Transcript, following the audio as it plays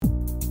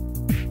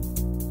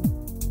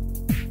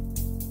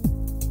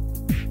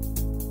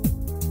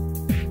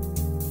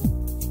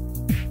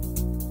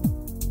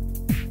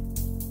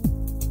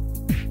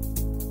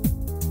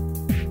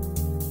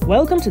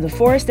Welcome to the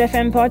Forest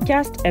FM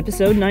podcast,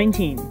 episode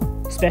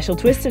 19. Special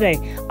twist today.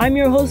 I'm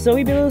your host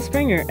Zoe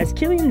Billow-Springer, as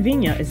Killian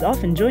Vigna is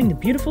off enjoying the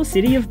beautiful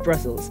city of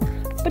Brussels.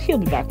 But he'll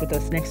be back with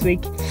us next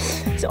week.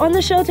 So on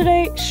the show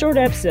today, short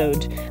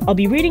episode. I'll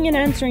be reading and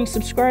answering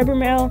subscriber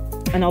mail,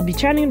 and I'll be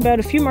chatting about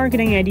a few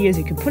marketing ideas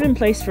you can put in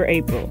place for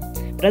April.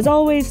 But as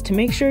always, to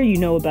make sure you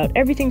know about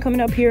everything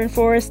coming up here in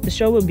Forest, the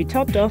show will be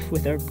topped off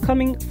with our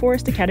coming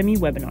Forest Academy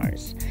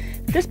webinars.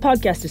 This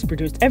podcast is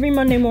produced every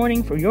Monday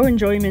morning for your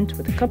enjoyment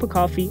with a cup of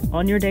coffee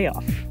on your day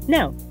off.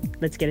 Now,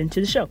 let's get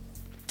into the show.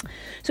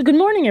 So good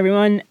morning,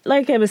 everyone.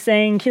 Like I was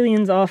saying,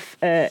 Killian's off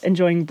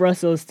enjoying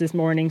Brussels this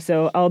morning,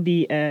 so I'll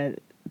be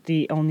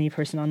the only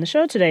person on the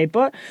show today.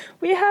 But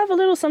we have a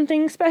little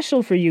something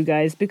special for you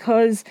guys,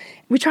 because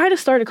we try to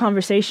start a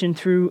conversation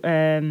through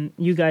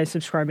you guys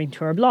subscribing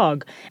to our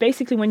blog.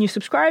 Basically, when you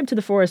subscribe to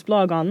the Forest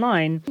blog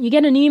online, you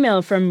get an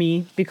email from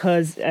me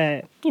because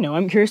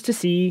I'm curious to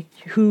see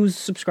who's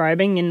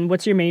subscribing and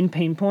what's your main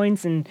pain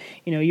points and,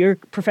 your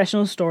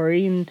professional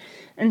story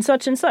and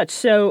such and such.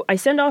 So I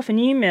send off an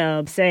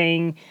email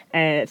saying,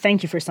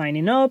 thank you for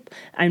signing up.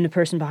 I'm the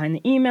person behind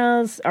the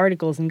emails,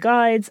 articles and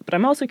guides, but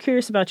I'm also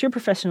curious about your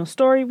professional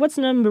story. What's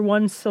the number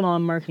one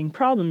salon marketing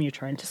problem you're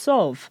trying to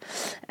solve?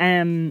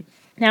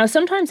 Now,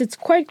 sometimes it's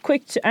quite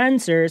quick to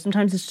answer.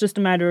 Sometimes it's just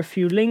a matter of a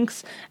few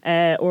links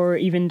or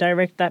even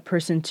direct that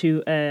person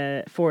to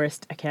a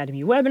Forest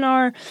Academy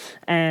webinar.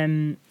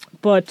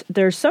 But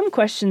there's some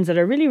questions that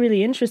are really,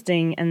 really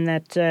interesting and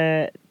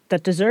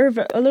that deserve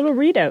a little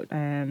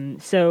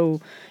readout.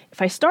 So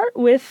if I start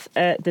with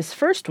this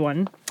first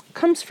one,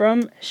 comes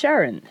from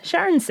Sharon.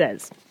 Sharon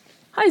says,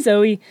 "Hi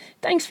Zoe,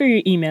 thanks for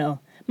your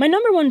email. My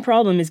number one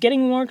problem is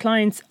getting more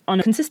clients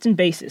on a consistent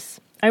basis.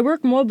 I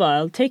work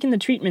mobile, taking the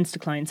treatments to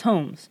clients'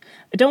 homes.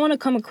 I don't want to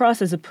come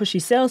across as a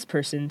pushy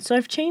salesperson, so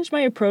I've changed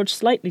my approach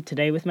slightly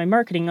today with my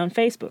marketing on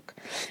Facebook.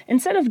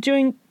 Instead of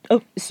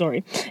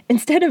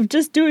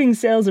just doing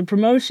sales or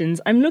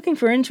promotions, I'm looking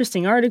for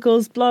interesting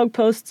articles, blog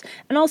posts,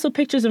 and also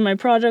pictures of my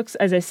products,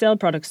 as I sell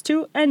products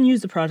too and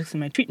use the products in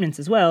my treatments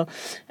as well.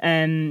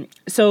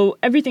 So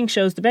everything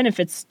shows the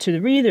benefits to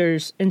the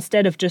readers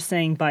instead of just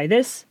saying buy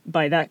this,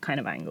 buy that kind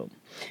of angle.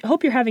 I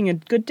hope you're having a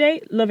good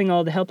day, loving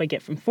all the help I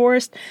get from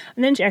Forest."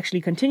 And then she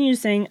actually continues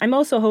saying, "I'm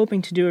also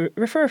hoping to do a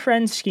refer a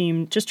friend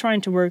scheme, just trying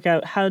to work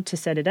out how to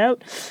set it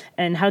out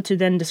and how to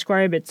then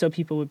describe it so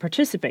people would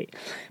participate.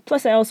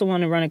 Plus, I also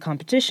want to run a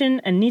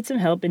competition and need some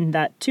help in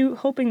that too,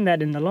 hoping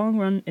that in the long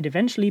run it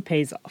eventually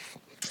pays off."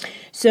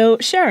 So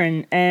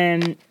Sharon,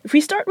 if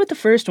we start with the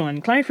first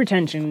one, client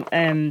retention,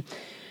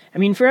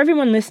 for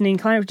everyone listening,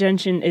 client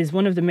retention is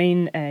one of the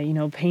main,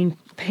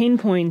 pain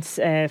points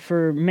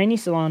for many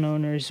salon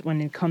owners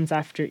when it comes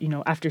after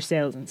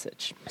sales and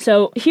such.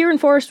 So here in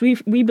Forest,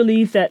 we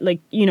believe that,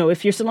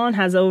 if your salon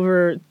has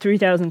over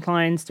 3,000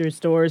 clients through its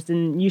doors,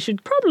 then you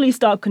should probably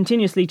stop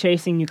continuously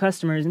chasing new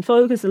customers and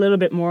focus a little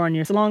bit more on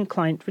your salon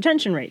client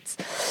retention rates.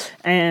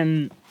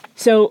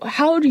 So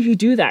how do you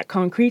do that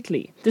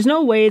concretely? There's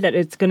no way that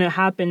it's going to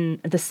happen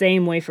the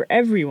same way for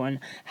everyone.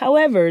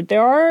 However,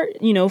 there are,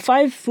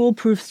 5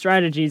 foolproof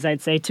strategies,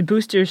 I'd say, to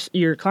boost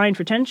your client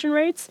retention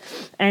rates.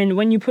 And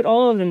when you put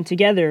all of them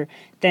together,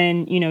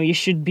 then, you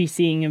should be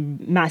seeing a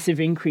massive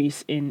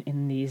increase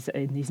in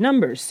these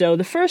numbers. So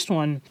the first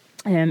one,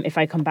 if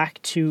I come back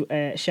to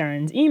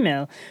Sharon's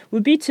email,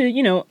 would be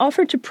to,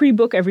 offer to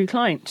pre-book every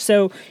client.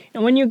 So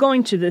when you're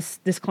going to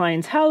this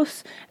client's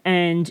house,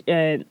 and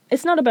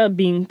it's not about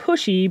being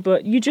pushy,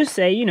 but you just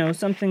say,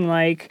 something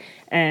like,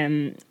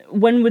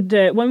 when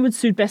would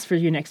suit best for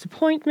your next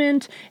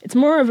appointment? It's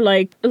more of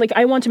like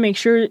I want to make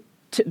sure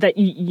that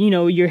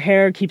your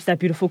hair keeps that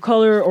beautiful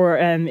color, or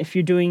if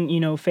you're doing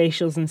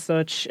facials and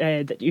such,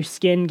 that your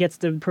skin gets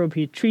the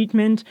appropriate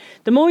treatment.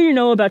 The more you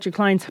know about your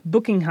clients'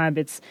 booking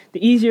habits,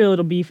 the easier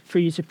it'll be for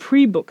you to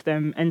pre-book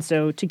them, and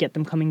so to get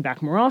them coming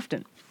back more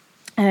often.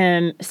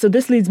 So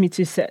this leads me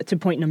to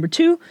point number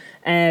 2,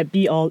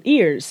 be all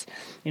ears.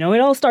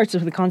 It all starts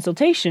with a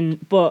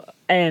consultation, but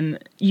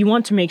you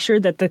want to make sure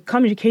that the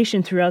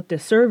communication throughout the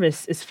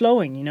service is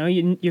flowing.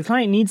 Your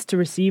client needs to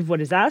receive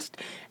what is asked,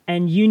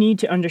 and you need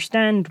to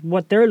understand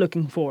what they're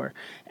looking for.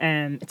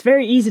 It's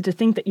very easy to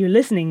think that you're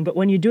listening, but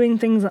when you're doing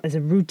things as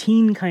a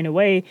routine kind of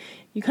way,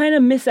 you kind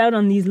of miss out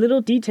on these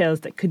little details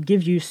that could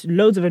give you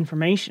loads of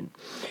information.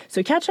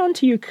 So catch on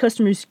to your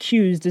customers'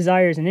 cues,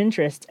 desires, and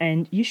interests,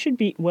 and you should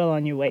be well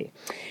on your way.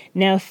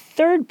 Now,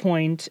 third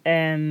point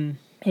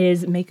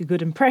is make a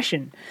good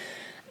impression.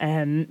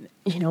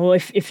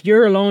 If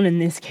you're alone in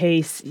this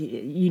case,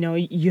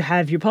 you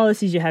have your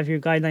policies, you have your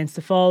guidelines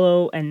to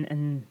follow,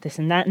 and this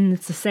and that, and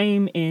it's the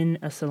same in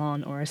a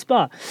salon or a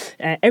spa.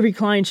 Every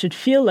client should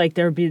feel like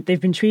they've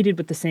been treated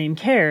with the same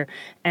care,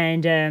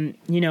 and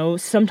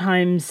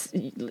sometimes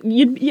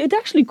you'd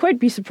actually quite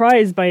be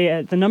surprised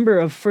by the number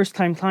of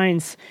first-time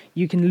clients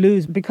you can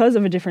lose because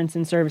of a difference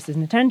in services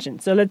and attention.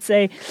 So let's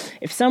say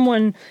if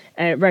someone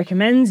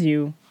recommends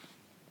you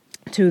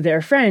to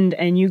their friend,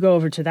 and you go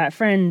over to that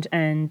friend,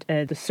 and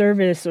the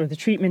service or the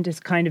treatment is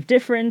kind of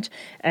different,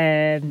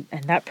 and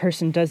that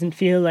person doesn't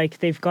feel like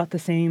they've got the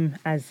same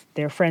as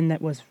their friend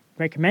that was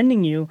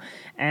recommending you,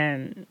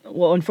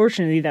 well,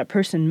 unfortunately, that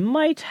person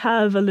might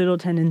have a little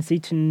tendency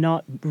to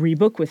not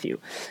rebook with you.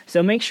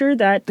 So make sure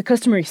that the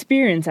customer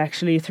experience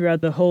actually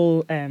throughout the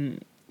whole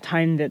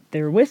time that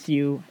they're with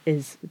you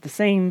is the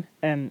same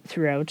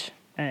throughout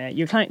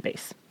your client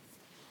base.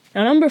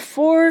 Now, number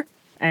 4,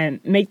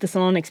 make the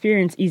salon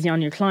experience easy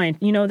on your client.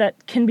 That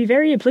can be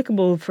very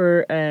applicable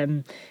for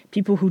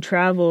people who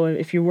travel,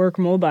 if you work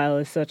mobile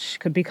as such,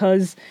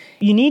 because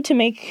you need to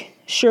make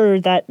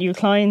sure that your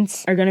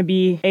clients are going to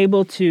be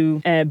able to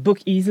book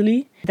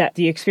easily, that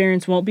the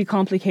experience won't be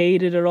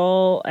complicated at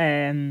all,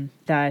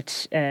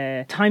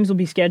 that times will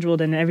be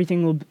scheduled and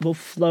everything will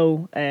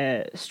flow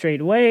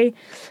straight away.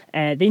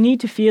 They need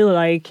to feel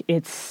like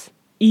it's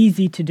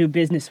easy to do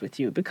business with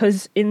you,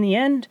 because in the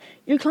end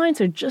your clients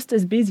are just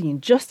as busy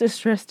and just as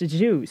stressed as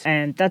you,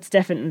 and that's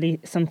definitely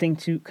something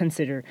to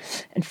consider.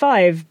 And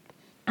 5,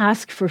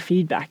 ask for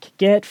feedback.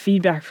 Get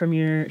feedback from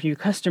your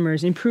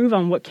customers. Improve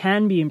on what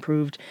can be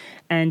improved,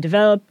 and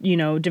develop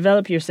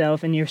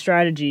yourself and your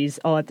strategies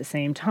all at the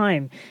same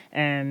time.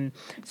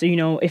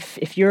 So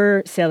if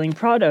you're selling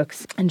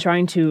products and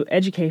trying to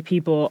educate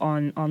people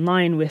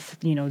online with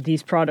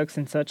these products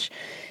and such,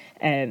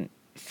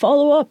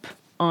 follow up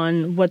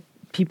on what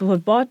people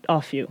have bought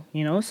off you.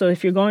 So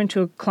if you're going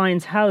to a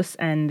client's house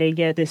and they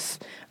get this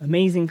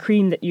amazing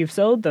cream that you've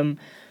sold them,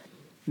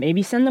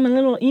 maybe send them a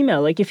little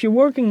email. Like, if you're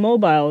working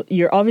mobile,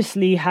 you're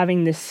obviously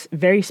having this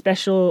very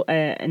special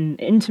and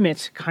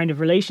intimate kind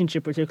of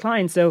relationship with your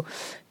clients. So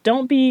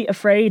don't be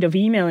afraid of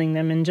emailing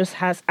them and just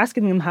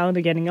asking them how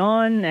they're getting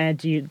on.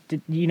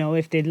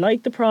 If they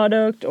like the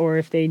product or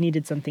if they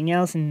needed something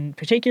else in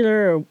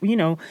particular,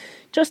 or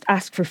just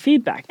ask for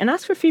feedback, and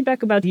ask for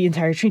feedback about the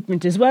entire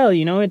treatment as well.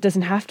 It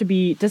doesn't have to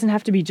be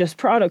just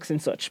products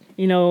and such.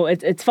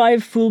 It's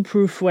 5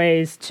 foolproof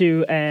ways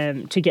to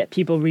get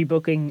people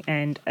rebooking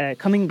and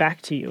coming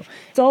back to you.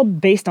 It's all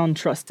based on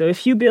trust. So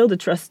if you build a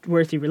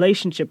trustworthy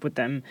relationship with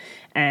them,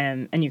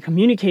 and your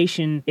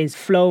communication is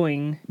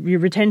flowing, your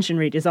retention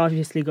rate is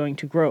obviously going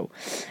to grow.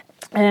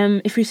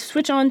 If we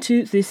switch on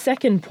to the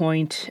second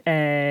point,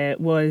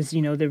 was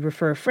the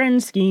refer a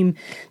friend scheme.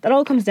 That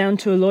all comes down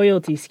to a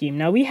loyalty scheme.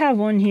 Now, we have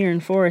one here in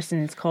Forest,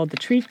 and it's called the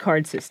Treat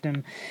Card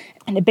system.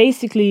 And it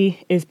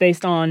basically is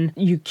based on,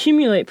 you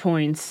accumulate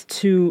points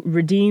to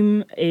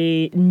redeem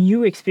a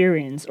new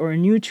experience or a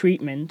new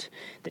treatment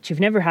that you've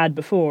never had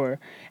before.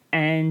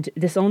 And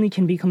this only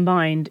can be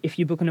combined if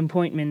you book an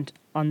appointment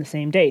on the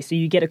same day. So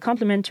you get a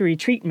complimentary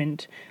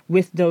treatment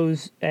with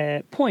those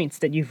points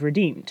that you've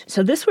redeemed.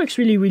 So this works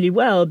really, really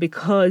well,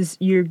 because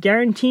you're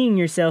guaranteeing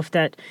yourself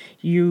that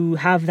you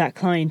have that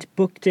client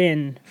booked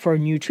in for a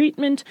new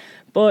treatment,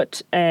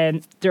 but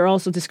they're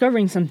also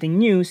discovering something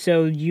new,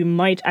 so you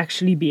might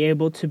actually be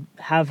able to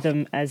have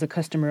them as a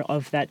customer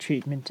of that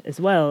treatment as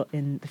well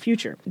in the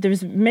future.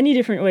 There's many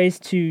different ways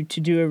to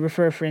do a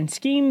refer a friend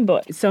scheme,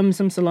 but some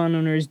salon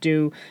owners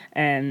do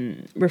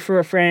refer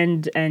a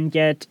friend and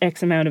get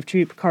X amount of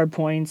Treat Card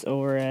points,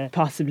 or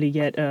possibly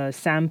get a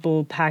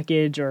sample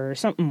package or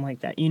something like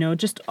that.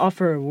 Just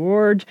offer a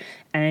reward,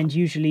 and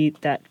usually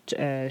that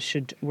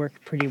should work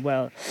pretty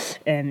well.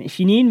 If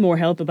you need more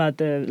help about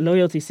the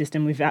loyalty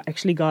system, we've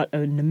actually got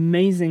an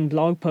amazing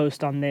blog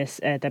post on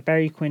this that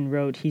Barry Quinn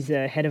wrote. He's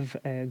a head of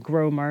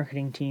Grow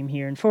marketing team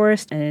here in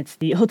Forest, and it's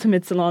the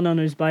ultimate salon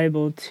owner's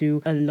Bible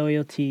to a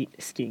loyalty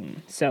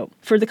scheme. So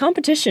for the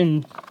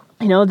competition,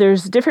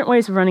 there's different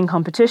ways of running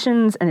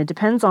competitions, and it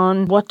depends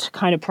on what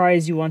kind of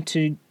prize you want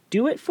to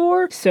do it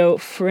for. So,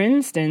 for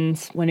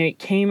instance, when it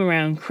came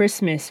around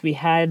Christmas, we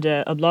had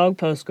a blog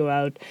post go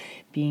out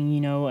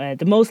being,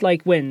 the most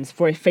liked wins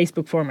for a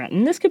Facebook format.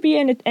 And this could be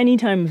any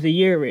time of the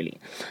year, really.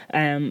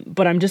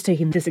 But I'm just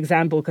taking this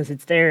example because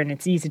it's there and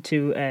it's easy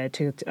to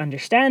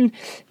understand.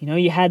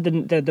 You had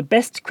the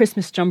best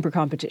Christmas jumper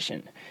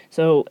competition.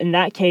 So in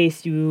that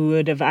case, you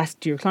would have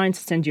asked your clients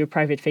to send you a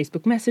private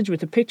Facebook message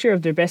with a picture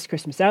of their best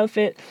Christmas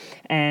outfit.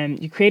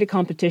 You create a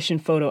competition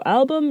photo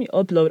album, you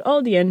upload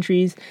all the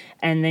entries,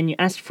 and then you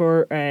ask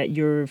for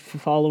your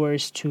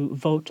followers to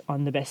vote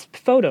on the best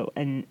photo.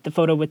 And the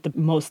photo with the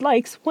most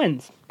likes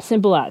wins.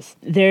 Simple as.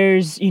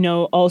 There's,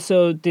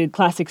 also the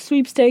classic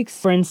sweepstakes.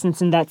 For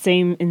instance, in that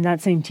same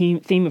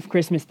theme of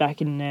Christmas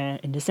back in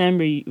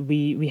December,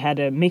 we had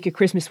a make a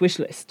Christmas wish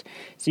list.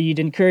 So you'd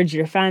encourage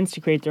your fans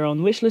to create their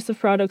own wish list of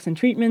products and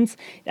treatments,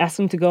 ask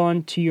them to go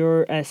on to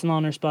your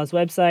salon or spa's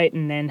website,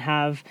 and then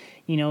have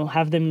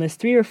them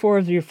list 3 or 4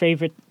 of your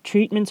favorite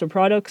treatments or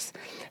products,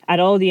 add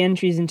all the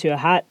entries into a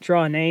hat,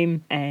 draw a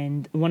name,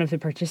 and one of the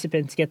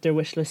participants get their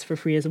wish list for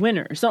free as a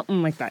winner, or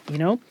something like that,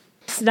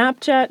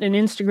 Snapchat and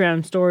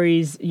Instagram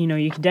stories,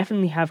 you can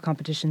definitely have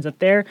competitions up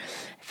there.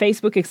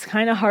 Facebook, it's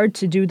kind of hard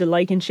to do the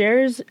like and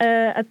shares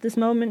at this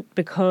moment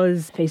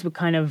because Facebook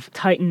kind of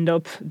tightened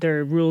up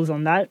their rules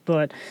on that,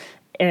 but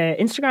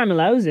Instagram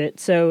allows it.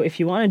 So if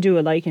you want to do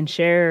a like and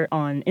share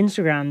on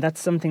Instagram,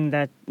 that's something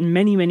that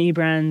many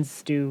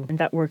brands do, and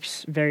that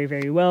works very,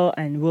 very well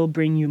and will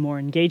bring you more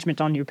engagement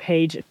on your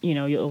page.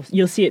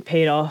 You'll see it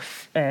paid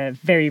off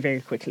very, very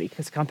quickly,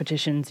 because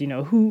competitions,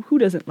 who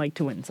doesn't like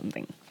to win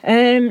something?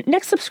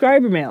 Next,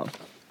 subscriber mail.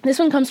 This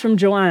one comes from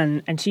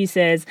Joanne, and she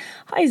says,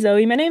 "Hi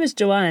Zoe, my name is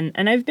Joanne,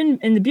 and I've been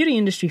in the beauty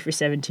industry for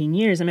 17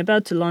 years. I'm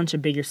about to launch a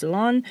bigger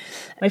salon.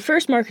 My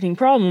first marketing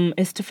problem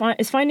is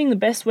finding the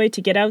best way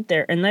to get out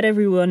there and let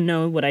everyone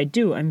know what I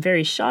do. I'm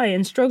very shy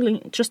and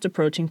struggling just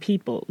approaching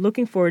people.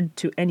 Looking forward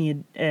to any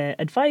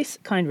advice.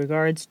 Kind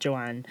regards,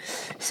 Joanne."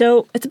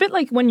 So it's a bit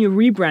like when you're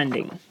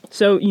rebranding.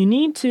 So you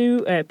need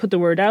to put the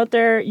word out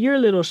there. You're a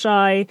little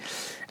shy.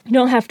 You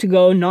don't have to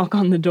go knock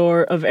on the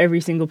door of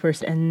every single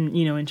person and,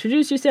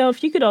 introduce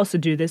yourself. You could also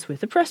do this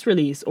with a press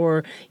release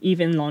or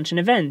even launch an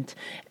event.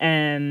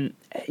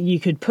 You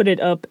could put it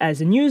up as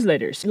a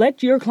newsletter. So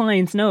let your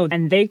clients know,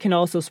 and they can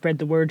also spread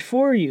the word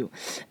for you.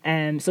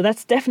 So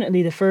that's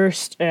definitely the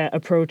first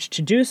approach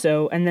to do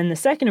so. And then the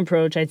second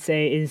approach, I'd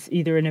say, is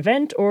either an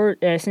event or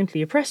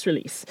simply a press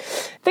release.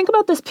 Think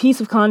about this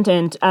piece of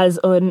content as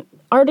an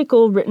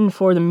article written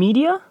for the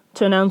media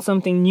to announce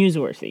something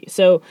newsworthy.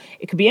 So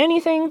it could be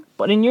anything,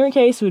 but in your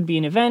case it would be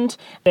an event.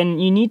 Then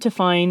you need to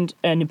find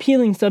an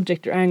appealing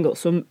subject or angle.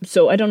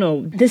 So I don't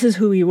know, this is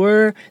who we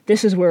were,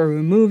 this is where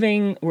we're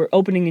moving, we're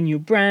opening a new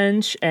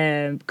branch,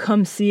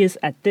 come see us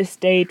at this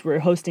date, we're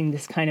hosting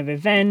this kind of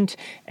event,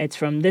 it's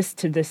from this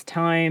to this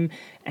time,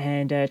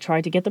 and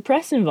try to get the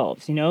press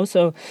involved,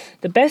 So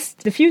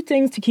the few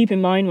things to keep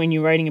in mind when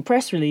you're writing a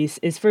press release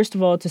is, first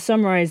of all, to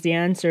summarize the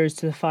answers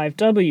to the 5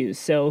 W's.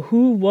 So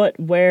who, what,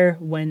 where,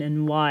 when,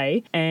 and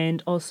why,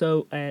 and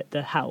also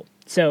the how.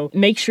 So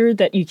make sure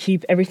that you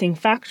keep everything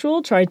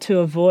factual. Try to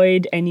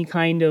avoid any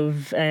kind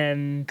of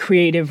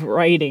creative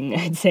writing,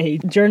 I'd say.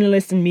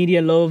 Journalists and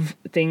media love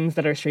things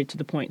that are straight to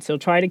the point. So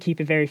try to keep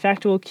it very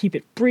factual, keep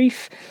it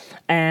brief.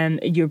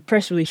 Your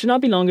press release should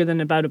not be longer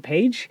than about a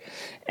page,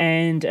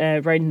 and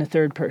write in the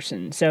third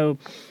person. So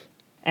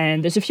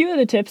and there's a few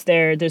other tips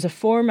there. There's a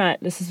format.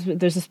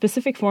 There's a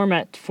specific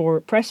format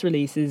for press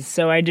releases.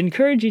 So I'd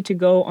encourage you to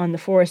go on the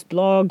Forest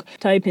blog,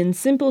 type in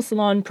 "simple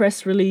salon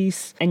press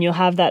release," and you'll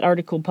have that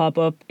article pop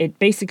up. It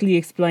basically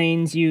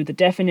explains you the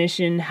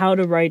definition, how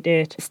to write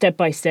it, step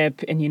by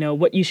step, and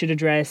what you should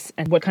address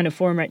and what kind of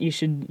format you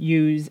should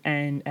use,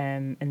 and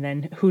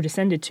then who to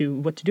send it to,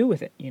 what to do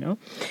with it.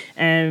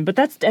 But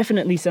that's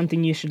definitely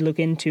something you should look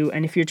into.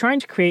 And if you're trying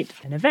to create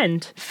an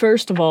event,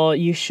 first of all,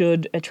 you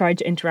should try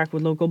to interact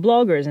with local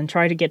bloggers and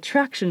try to get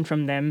traction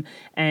from them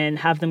and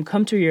have them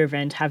come to your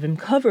event, have them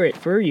cover it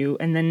for you,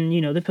 and then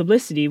the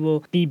publicity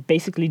will be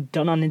basically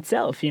done on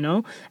itself,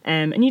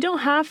 and you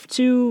don't have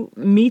to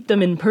meet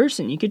them in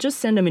person. You could just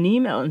send them an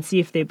email and see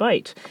if they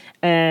bite.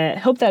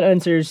 Hope that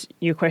answers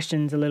your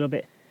questions a little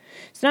bit.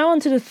 So now on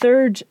to the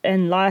third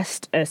and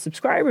last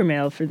subscriber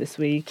mail for this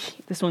week.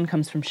 This one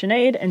comes from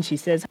Sinead, and she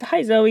says,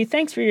 "Hi Zoe,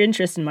 thanks for your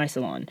interest in my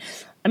salon.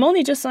 I'm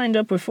only just signed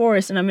up with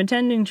Forest and I'm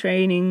attending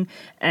training,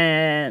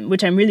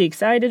 which I'm really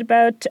excited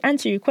about. To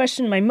answer your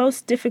question, my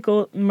most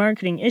difficult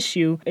marketing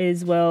issue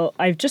is,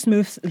 I've just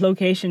moved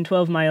location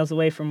 12 miles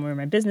away from where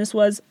my business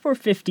was for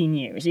 15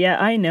 years. Yeah,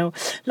 I know.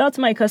 Lots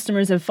of my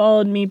customers have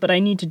followed me, but I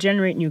need to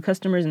generate new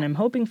customers, and I'm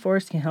hoping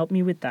Forest can help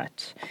me with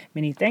that.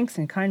 Many thanks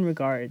and kind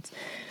regards."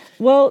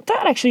 Well,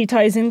 that actually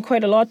ties in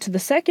quite a lot to the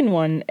second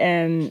one.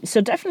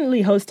 So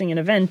definitely hosting an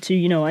event to,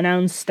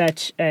 announce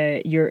that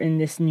you're in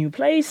this new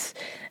place.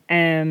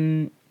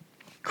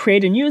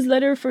 Create a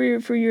newsletter for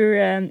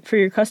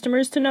your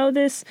customers to know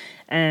this.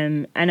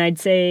 And I'd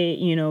say,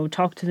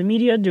 talk to the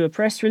media, do a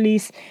press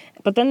release.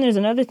 But then there's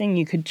another thing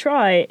you could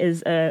try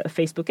is a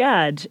Facebook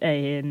ad.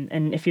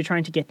 And if you're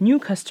trying to get new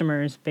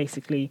customers,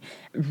 basically,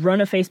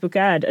 run a Facebook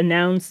ad.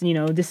 Announce,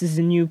 this is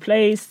a new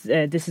place.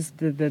 This is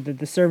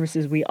the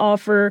services we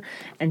offer,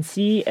 and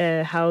see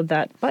how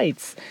that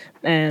bites.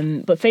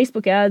 But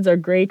Facebook ads are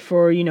great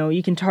for,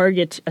 you can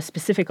target a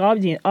specific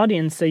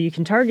audience. So you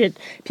can target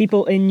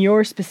people in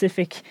your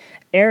specific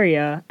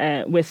area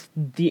with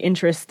the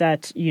interests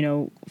that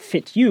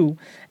fit you.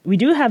 We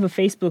do have a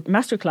Facebook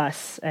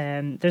masterclass.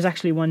 There's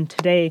actually one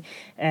today.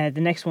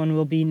 The next one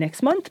will be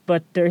next month,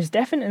 but there's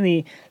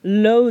definitely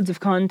loads of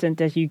content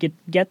that you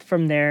get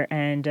from there,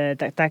 and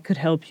that could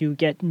help you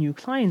get new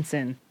clients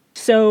in.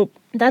 So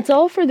that's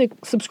all for the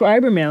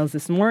subscriber mails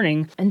this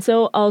morning. And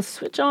so I'll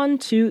switch on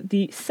to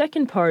the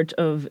second part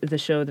of the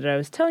show that I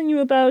was telling you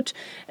about,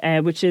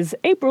 which is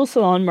April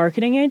salon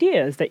marketing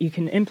ideas that you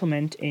can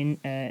implement in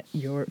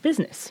your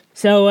business.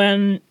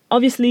 So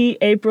obviously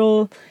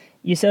April,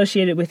 you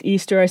associate it with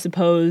Easter, I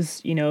suppose.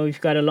 You've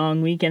got a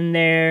long weekend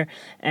there.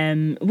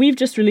 We've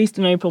just released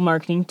an April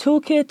marketing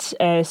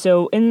toolkit.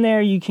 So in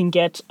there you can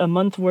get a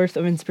month worth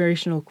of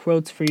inspirational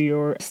quotes for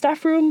your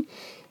staff room.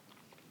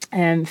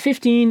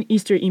 15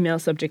 Easter email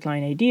subject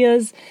line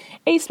ideas,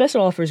 a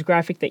special offers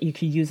graphic that you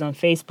could use on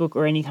Facebook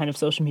or any kind of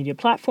social media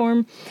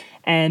platform.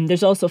 And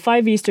there's also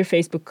 5 Easter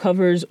Facebook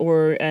covers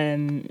or,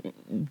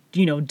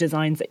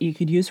 designs that you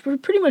could use for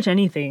pretty much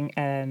anything.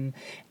 And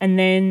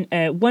then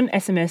 1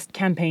 SMS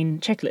campaign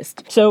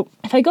checklist. So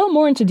if I go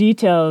more into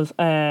details,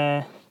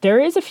 there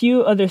is a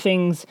few other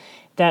things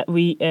that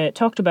we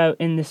talked about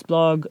in this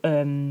blog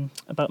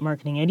about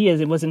marketing ideas.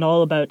 It wasn't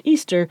all about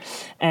Easter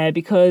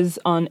because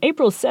on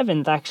April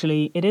 7th,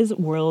 actually, it is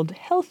World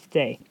Health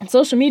Day. On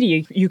social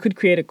media, you could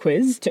create a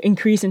quiz to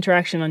increase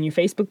interaction on your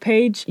Facebook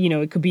page. You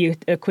know, it could be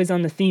a quiz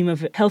on the theme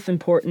of health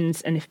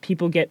importance, and if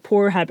people get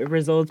poor habit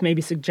results,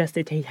 maybe suggest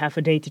they take half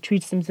a day to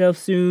treat themselves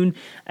soon.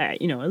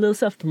 You know, a little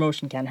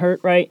self-promotion can't hurt,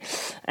 right?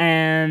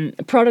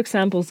 Product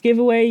samples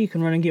giveaway, you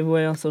can run a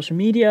giveaway on social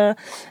media,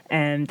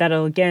 and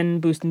that'll again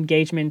boost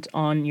engagement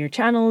on your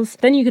channels.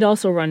 Then you could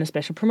also run a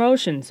special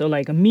promotion, so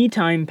like a me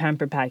time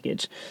pamper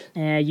package.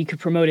 You could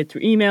promote it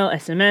through email,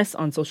 SMS,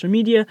 on social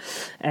media.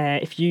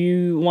 If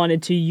you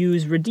wanted to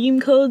use redeem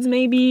codes,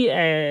 maybe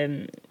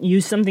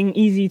use something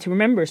easy to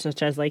remember,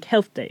 such as like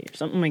Health Day or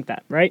something like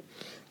that, right?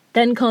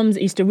 Then comes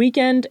Easter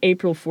weekend,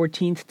 April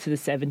 14th to the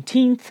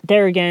 17th.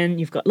 There again,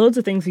 you've got loads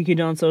of things you could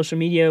do on social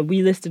media.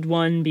 We listed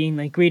one being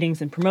like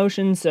greetings and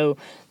promotions. So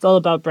it's all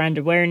about brand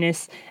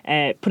awareness,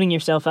 putting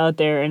yourself out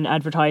there and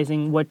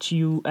advertising what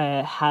you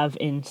have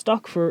in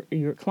stock for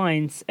your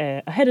clients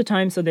ahead of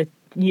time so that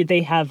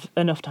they have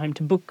enough time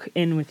to book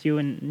in with you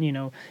and, you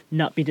know,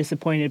 not be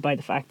disappointed by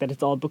the fact that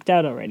it's all booked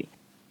out already.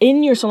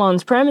 In your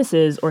salon's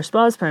premises or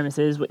spa's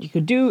premises, what you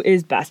could do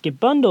is basket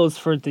bundles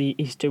for the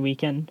Easter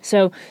weekend.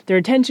 So they're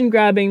attention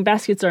grabbing,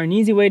 baskets are an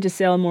easy way to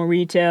sell more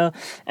retail,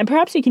 and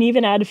perhaps you can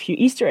even add a few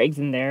Easter eggs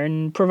in there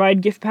and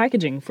provide gift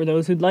packaging for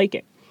those who'd like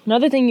it.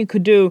 Another thing you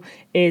could do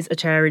is a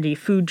charity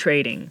food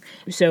trading.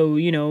 So,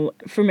 you know,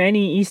 for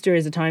many, Easter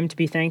is a time to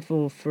be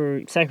thankful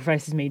for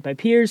sacrifices made by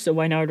peers, so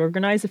why not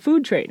organize a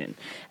food trade-in?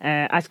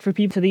 Ask for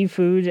people to leave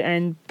food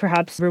and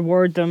perhaps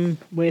reward them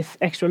with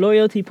extra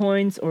loyalty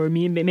points or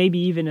maybe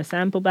even a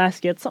sample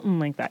basket, something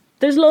like that.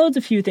 There's loads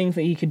of few things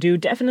that you could do.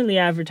 Definitely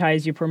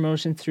advertise your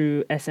promotion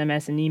through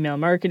SMS and email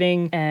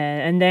marketing.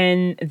 And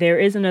then there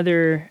is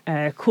another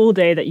cool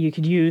day that you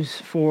could use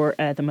for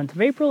the month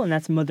of April, and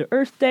that's Mother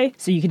Earth Day.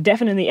 So you could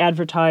definitely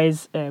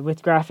advertise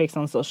with graphics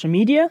on social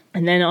media.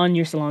 And then on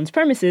your salon's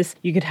premises,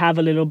 you could have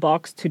a little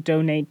box to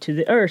donate to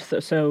the earth.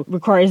 So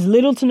requires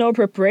little to no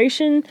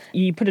preparation.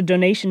 You put a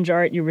donation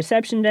jar at your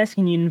reception desk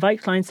and you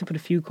invite clients to put a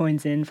few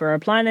coins in for our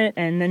planet,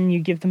 and then you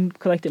give them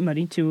collected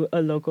money to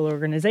a local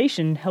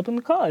organization helping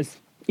the cause.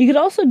 You could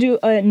also do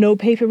a no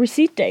paper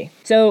receipt day.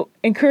 So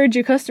encourage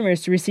your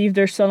customers to receive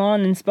their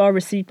salon and spa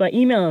receipt by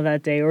email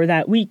that day or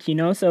that week, you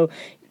know. So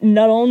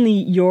not only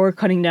you're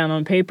cutting down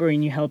on paper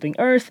and you're helping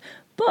Earth,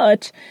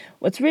 but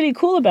what's really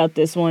cool about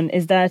this one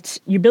is that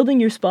you're building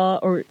your spa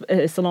or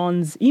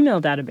salon's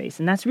email database.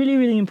 And that's really,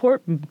 really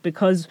important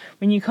because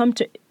when you come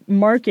to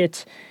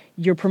market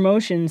your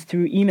promotions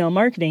through email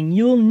marketing,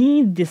 you'll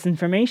need this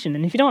information.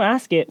 And if you don't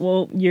ask it,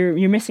 well,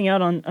 you're missing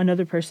out on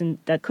another person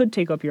that could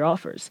take up your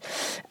offers.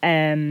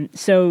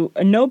 So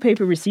a no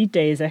paper receipt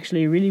day is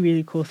actually a really,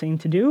 really cool thing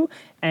to do.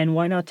 And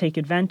why not take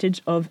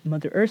advantage of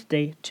Mother Earth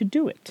Day to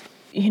do it?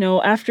 You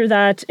know, after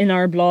that, in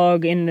our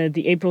blog, in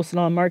the April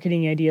Salon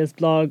Marketing Ideas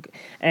blog,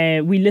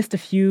 we list a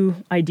few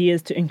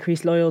ideas to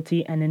increase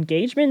loyalty and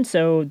engagement.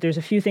 So there's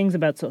a few things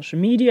about social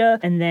media,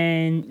 and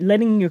then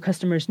letting your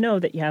customers know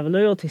that you have a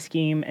loyalty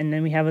scheme. And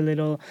then we have a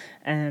little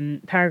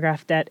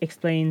paragraph that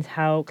explains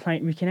how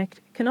Client Reconnect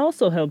can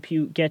also help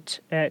you get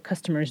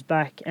customers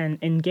back and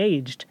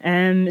engaged.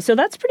 So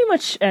that's pretty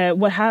much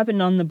what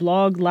happened on the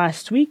blog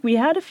last week. We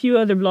had a few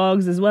other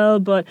blogs as well,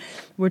 but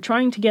we're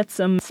trying to get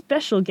some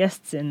special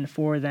guests in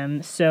for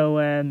them. So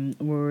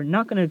we're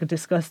not going to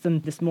discuss them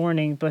this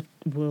morning, but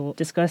we'll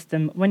discuss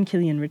them when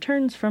Killian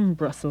returns from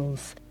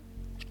Brussels.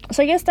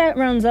 So I guess that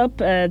rounds up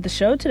the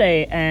show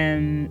today,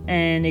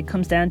 and it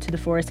comes down to the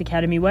Forest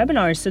Academy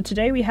webinars. So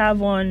today we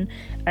have one,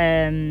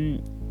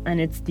 and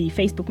it's the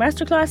Facebook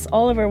Masterclass.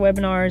 All of our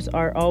webinars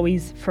are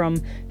always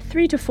from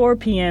 3 to 4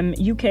 p.m.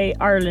 UK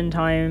Ireland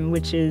time,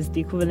 which is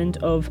the equivalent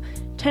of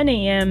 10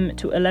 a.m.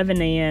 to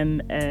 11 a.m.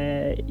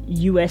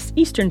 US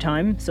Eastern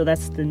time. So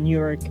that's the New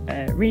York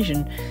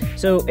region.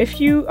 So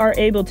if you are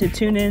able to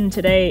tune in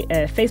today,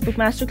 Facebook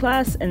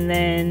Masterclass, and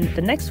then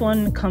the next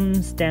one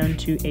comes down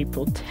to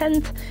April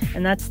 10th,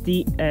 and that's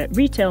the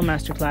Retail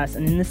Masterclass.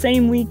 And in the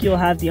same week, you'll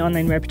have the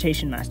Online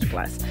Reputation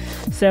Masterclass.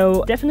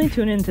 So definitely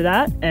tune into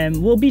that.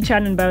 We'll be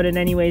chatting about it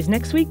anyways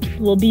next week.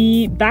 We'll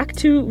be back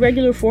to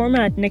regular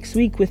format next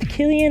week with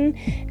Killian.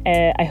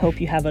 I hope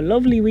you have a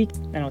lovely week,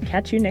 and I'll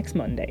catch you next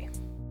Monday.